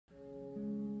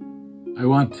I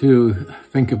want to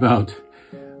think about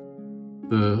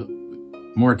the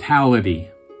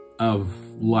mortality of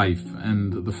life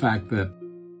and the fact that,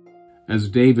 as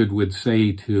David would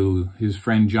say to his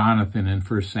friend Jonathan in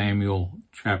 1 Samuel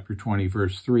chapter 20,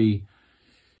 verse 3,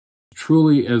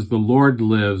 "Truly as the Lord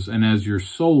lives and as your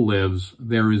soul lives,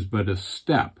 there is but a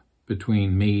step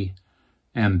between me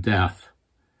and death."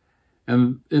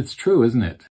 And it's true, isn't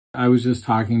it? I was just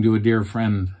talking to a dear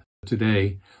friend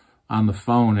today on the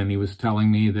phone, and he was telling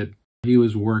me that he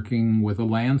was working with a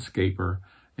landscaper,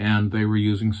 and they were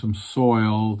using some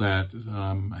soil that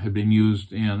had been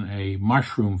used in a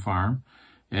mushroom farm,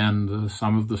 and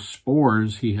some of the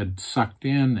spores he had sucked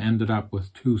in ended up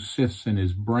with 2 cysts in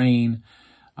his brain,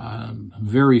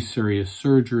 very serious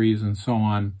surgeries and so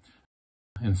on.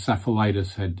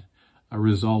 Encephalitis had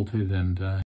resulted,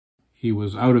 and he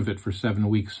was out of it for 7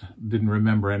 weeks, didn't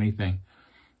remember anything.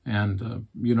 And,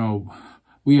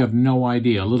 we have no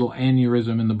idea. A little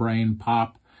aneurysm in the brain,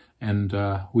 pop, and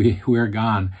we're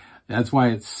gone. That's why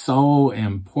it's so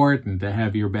important to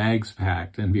have your bags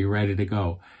packed and be ready to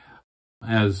go.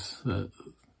 As the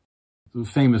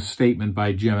famous statement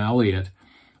by Jim Elliot,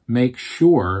 make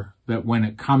sure that when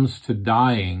it comes to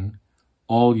dying,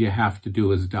 all you have to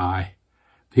do is die.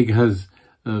 Because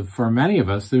for many of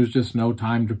us, there's just no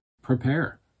time to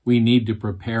prepare. We need to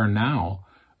prepare now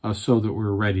so that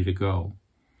we're ready to go.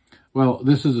 Well,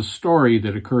 this is a story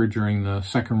that occurred during the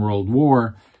Second World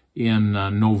War in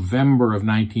November of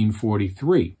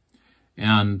 1943.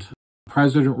 And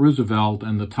President Roosevelt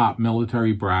and the top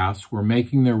military brass were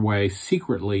making their way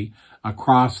secretly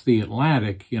across the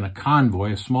Atlantic in a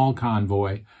convoy, a small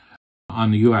convoy,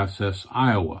 on the USS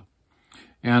Iowa.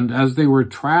 And as they were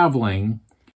traveling,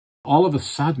 all of a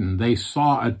sudden they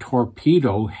saw a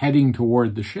torpedo heading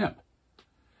toward the ship.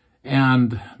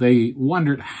 And they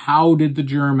wondered, how did the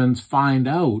Germans find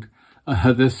out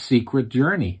this secret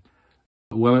journey?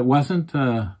 Well, it wasn't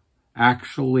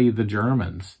actually the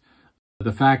Germans.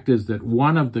 The fact is that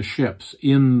one of the ships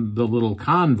in the little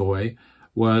convoy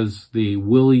was the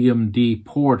William D.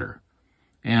 Porter.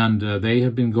 And they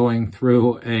had been going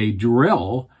through a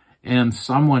drill, and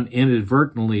someone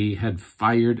inadvertently had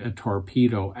fired a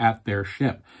torpedo at their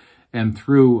ship. And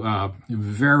through a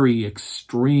very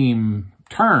extreme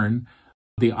turn,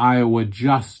 the Iowa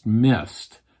just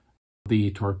missed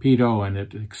the torpedo, and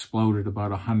it exploded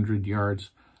about 100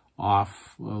 yards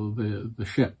off the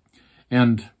ship.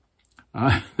 And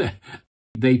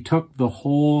they took the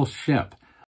whole ship.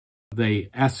 They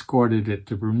escorted it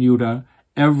to Bermuda.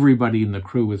 Everybody in the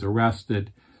crew was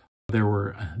arrested. There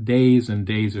were days and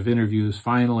days of interviews.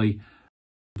 Finally,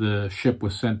 the ship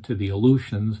was sent to the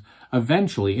Aleutians.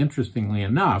 Eventually, interestingly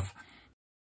enough,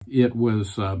 it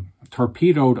was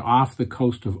torpedoed off the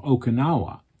coast of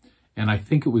Okinawa. And I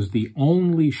think it was the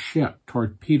only ship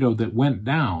torpedo that went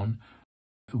down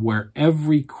where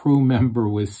every crew member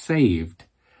was saved,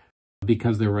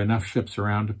 because there were enough ships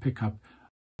around to pick up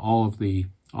all of the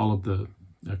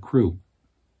crew.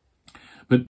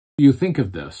 But you think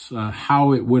of this,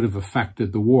 how it would have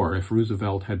affected the war if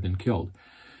Roosevelt had been killed.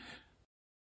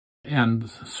 And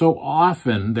so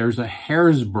often there's a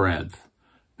hair's breadth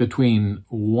between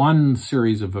one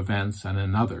series of events and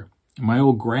another. My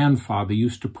old grandfather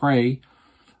used to pray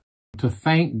to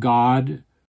thank God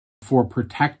for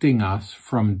protecting us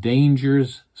from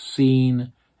dangers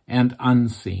seen and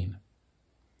unseen.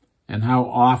 And how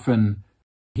often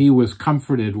he was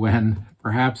comforted when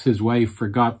perhaps his wife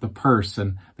forgot the purse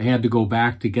and they had to go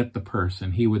back to get the purse.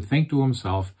 And he would think to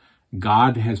himself,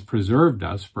 God has preserved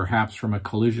us perhaps from a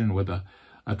collision with a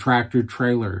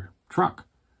tractor-trailer truck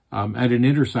at an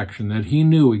intersection that he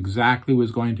knew exactly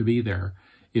was going to be there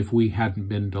if we hadn't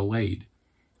been delayed.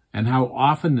 And how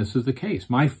often this is the case.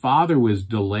 My father was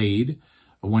delayed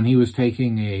when he was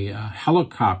taking a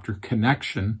helicopter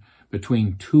connection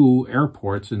between 2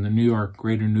 airports in the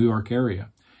greater New York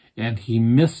area. And he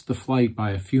missed the flight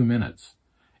by a few minutes.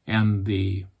 And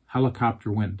the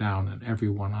helicopter went down and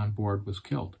everyone on board was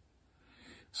killed.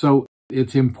 So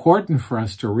it's important for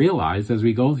us to realize as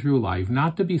we go through life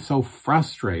not to be so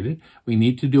frustrated. We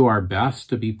need to do our best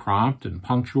to be prompt and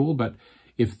punctual, but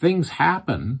if things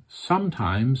happen,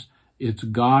 sometimes it's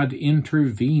God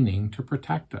intervening to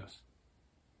protect us.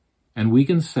 And we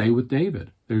can say with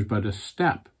David, there's but a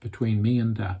step between me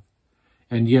and death.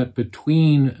 And yet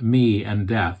between me and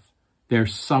death,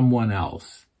 there's someone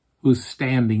else who's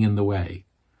standing in the way,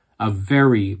 a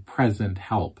very present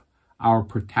help, our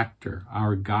protector,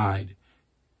 our guide.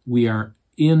 We are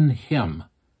in him,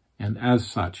 and as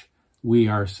such, we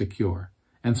are secure.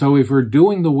 And so if we're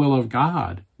doing the will of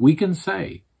God, we can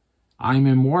say, I'm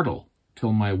immortal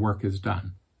till my work is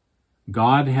done.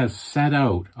 God has set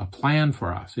out a plan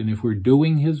for us, and if we're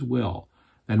doing his will,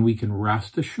 then we can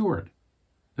rest assured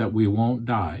that we won't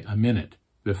die a minute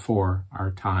before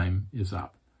our time is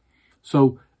up.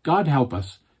 So God help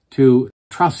us to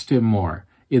trust him more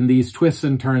in these twists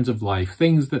and turns of life,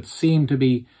 things that seem to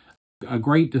be a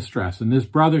great distress. And this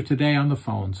brother today on the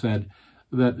phone said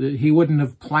that he wouldn't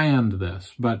have planned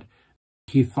this, but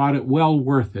he thought it well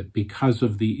worth it because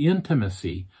of the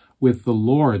intimacy with the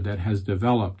Lord that has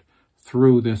developed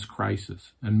through this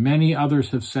crisis. And many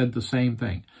others have said the same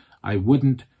thing. I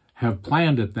wouldn't have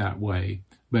planned it that way,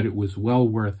 but it was well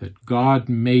worth it. God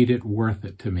made it worth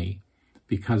it to me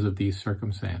because of these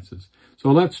circumstances.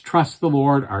 So let's trust the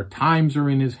Lord. Our times are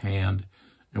in his hand,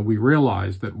 and we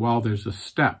realize that while there's a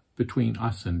step between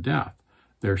us and death,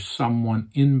 there's someone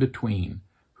in between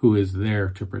who is there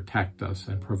to protect us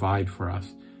and provide for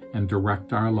us and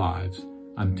direct our lives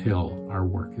until our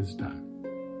work is done.